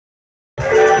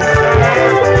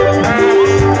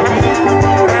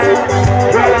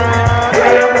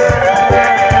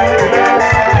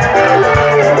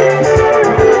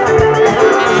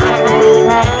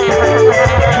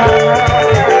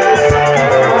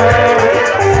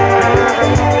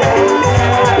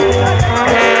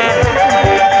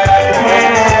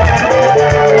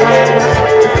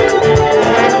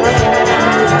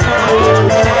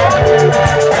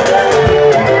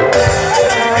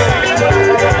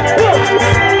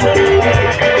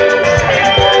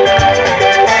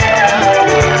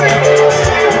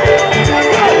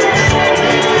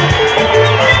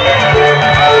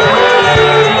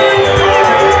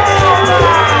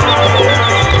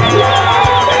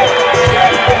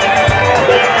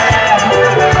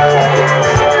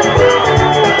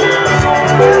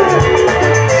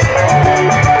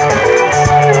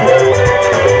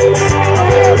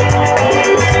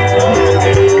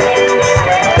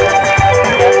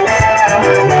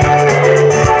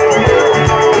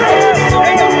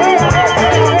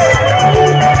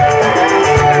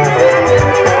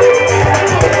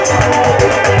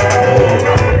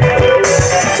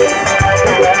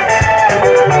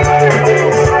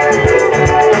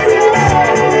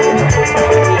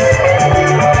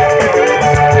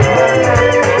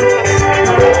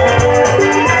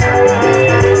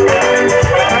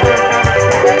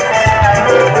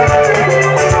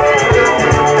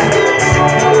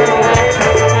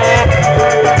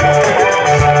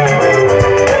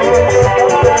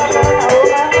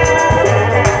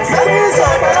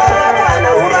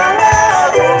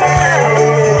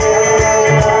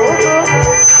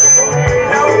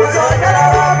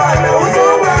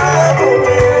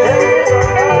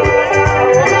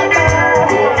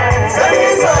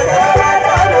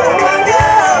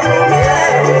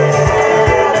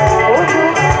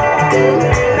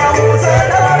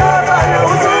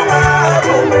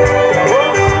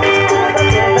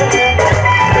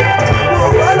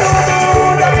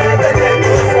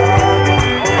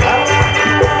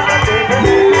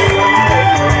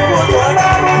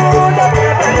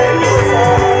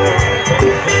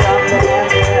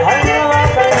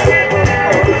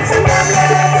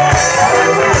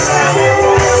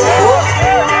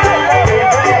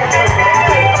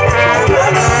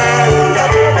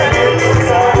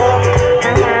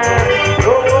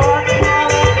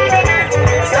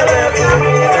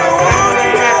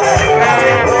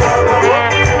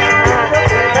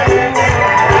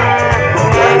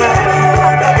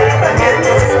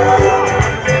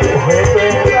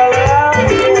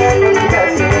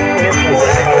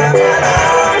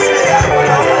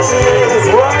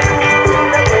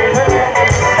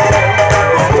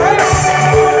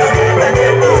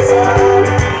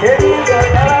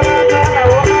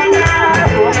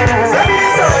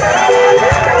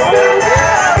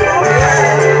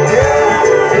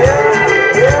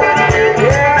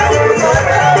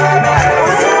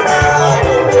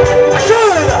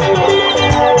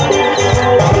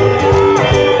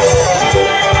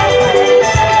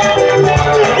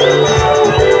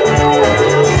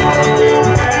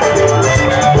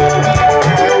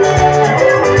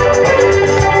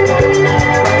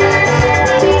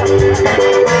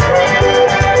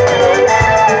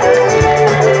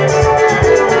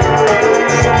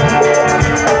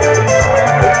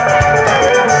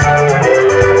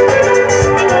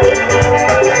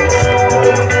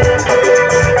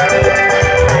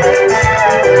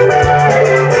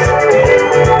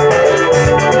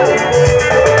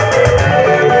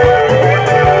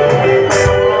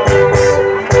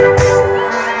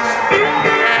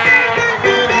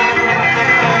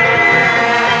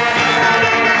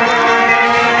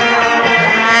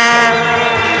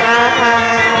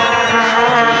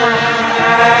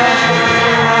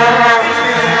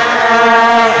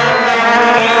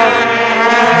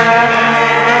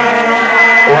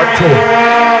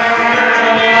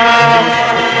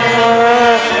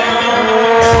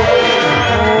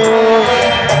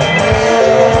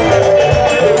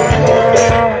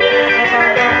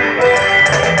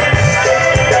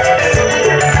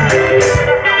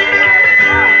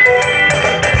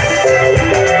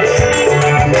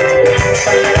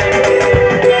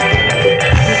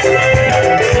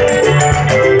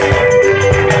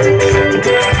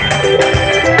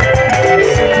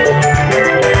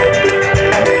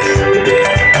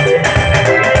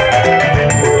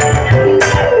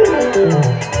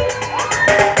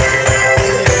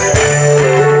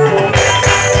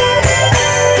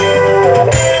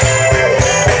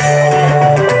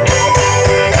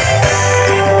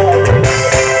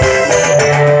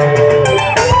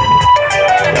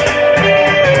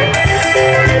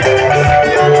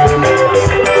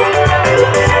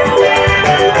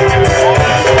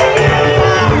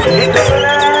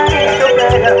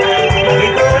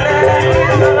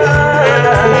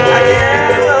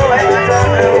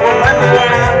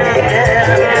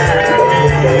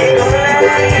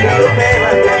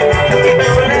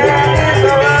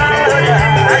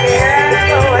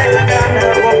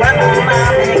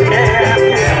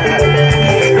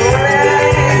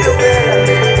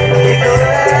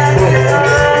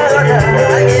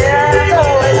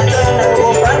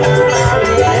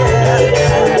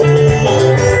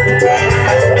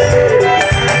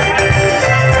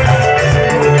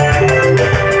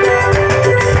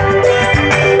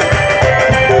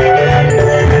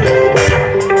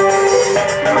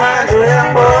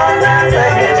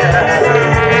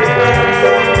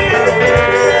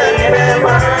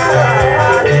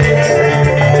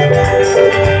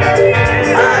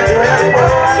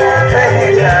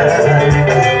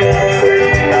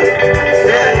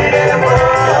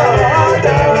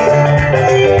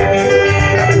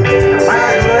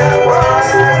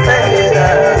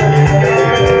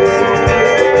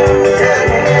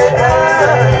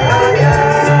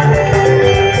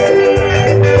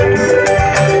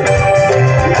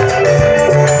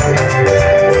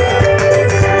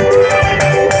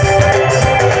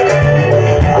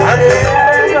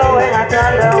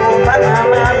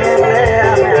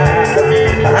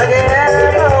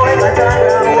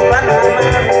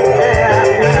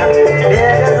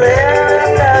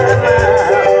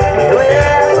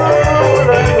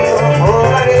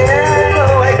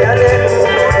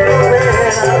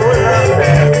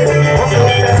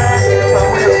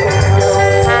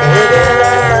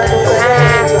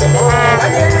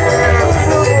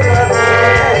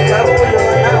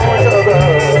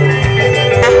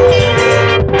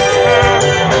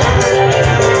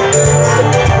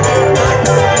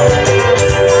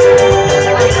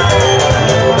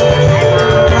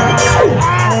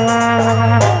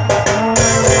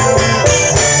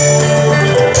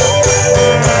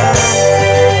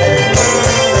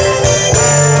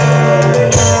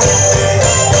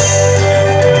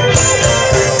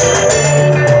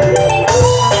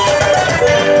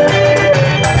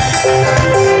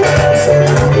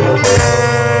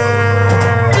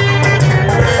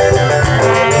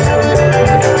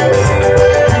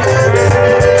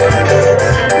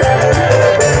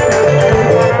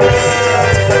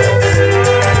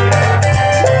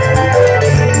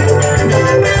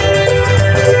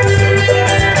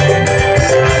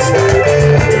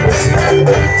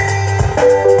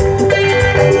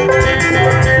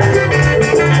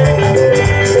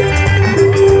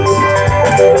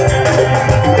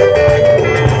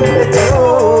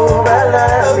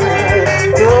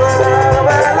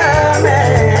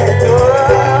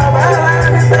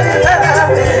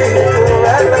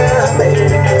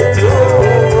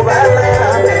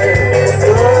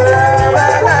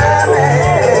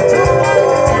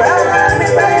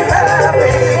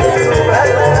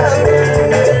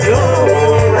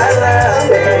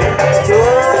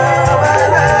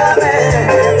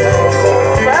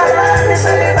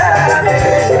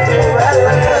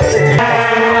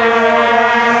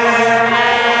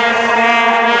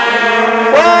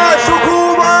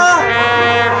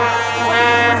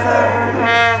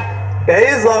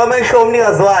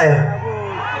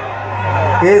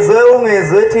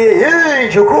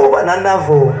Shukuba na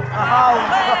navo.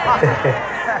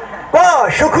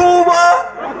 Ba shukuba.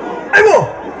 Aibo.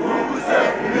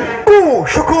 Ku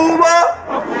shukuba.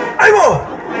 Aibo.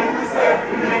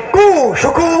 Ku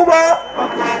shukuba.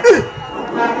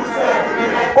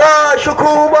 Kwa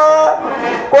shukuba.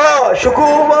 Kwa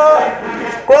shukuba.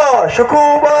 Kwa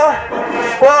shukuba.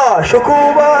 Kwa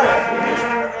shukuba.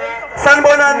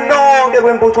 Sanibona nonke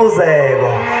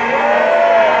kwiMpucuzeko.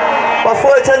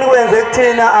 bafowethu nikwenze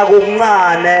kuthina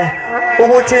akuncane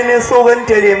ukuthi nisuke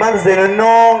nidele imazweni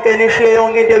nonke nishiye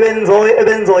yonke into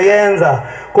ebenzoyenza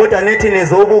kodwa nithi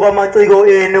nizobuka amaciko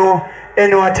enu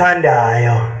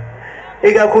eniwathandayo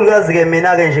ikakhulukazi ke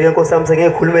mina ke nje ke Nkosi yami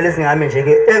sengikhulumela isingami nje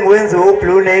ke engiwenziwe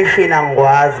uBlue Nation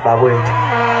angikwazi bakwethu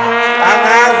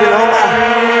angazi noma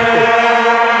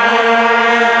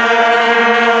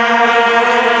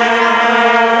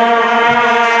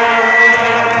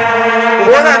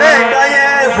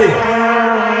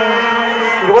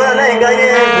ngibona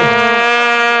ney'nkanyezi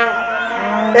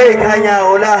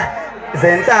ey'khanyayo la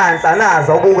zenhlanhla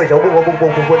nazo ubuke nje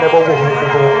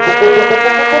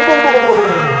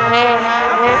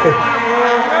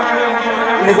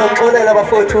nizoxolela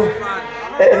bafowethu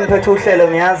engiphethe uhlelo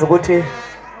ngiyazi ukuthi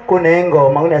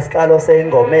kuney'ngoma kunesikalo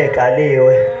sey'ngoma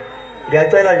ey'kaliwe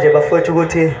ngiyacela nje bafowethu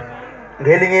ukuthi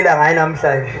ngelinye ilanga hayi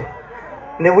namhlanje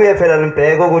nibuye phela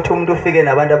nibheke ukuthi umuntu ufike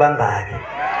nabantu abangaki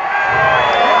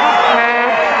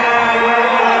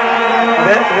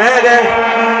ngeke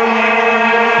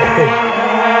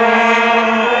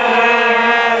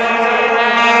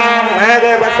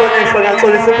bahlonishwe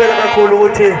ngiyaxolisa impela kakhulu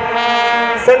ukuthi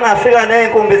sengingafika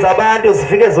ney'nkumbi zabantu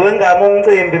zifike ziwengama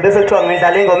umcimbi bese kuthiwa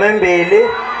ngidlala ingoma embili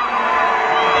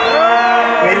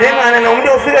ngilingane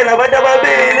nomuntu ofike nabantu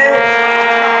ababili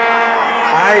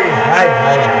hayi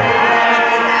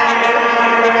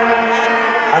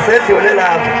asedlule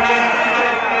lapho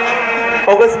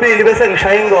okwesibili bese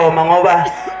ngishaya ingoma ngoba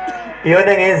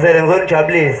iyona engiyizele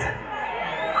ngizonijabulisa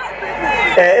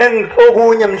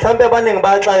okunye mhlawumbe abaningi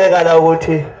bayaxakeka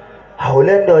ukuthi hawu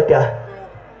le ndoda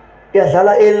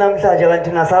iyadlala eli namhlanje kanti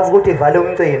ngasazi ukuthi ivale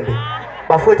umcimbi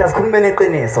bafowethu asikhulumeni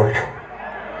iqiniso nje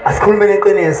asikhulumeni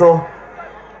iqiniso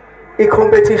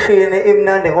i-competition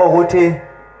imnandi ngokuthi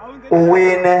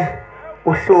uwine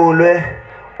uhlulwe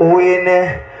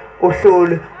uwine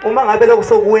uhlulwe uma ngabe lokhu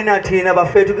sokuwina thina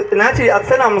bafethu nathi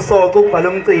akusenamsoco ukuvala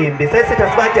umcimbi sesithi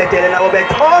asibadedele nabo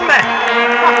bethome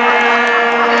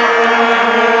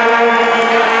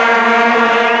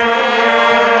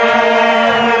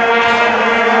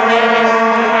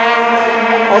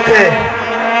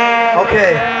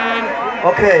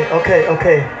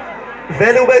okay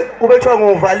vele ubethwa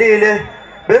nguvalile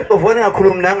bengivone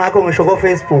ngakhuluma nangakho ngisho ko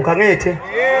Facebook angithi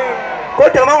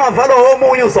kodwa uma ungavalwa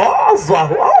omunye uzozwa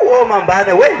awu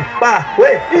mambane we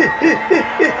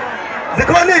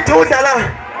zikhona idudla la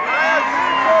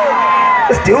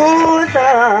sidudla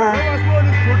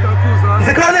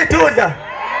zikhona idudla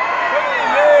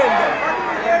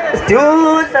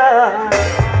sidudla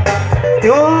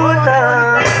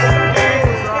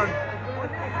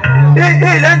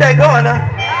ilanda ikhona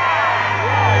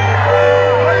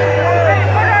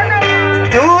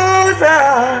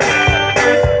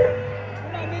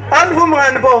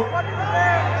anivumani po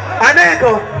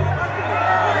anekho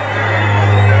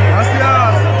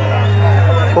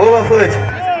obafowethu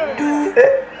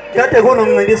kade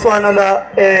kunomncintiswano la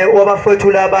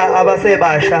wabafowethu laba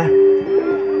abasebasha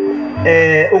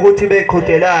ukuthi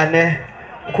beqhudelane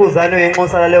Khuzani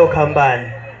uyenxusa leyo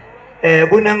khampani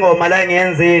kunengoma la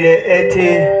ngiyenzile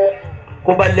ethi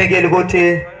kubalekile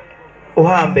ukuthi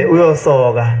uhambe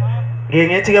uyosoka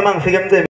ngithi ke mangifika emcimbi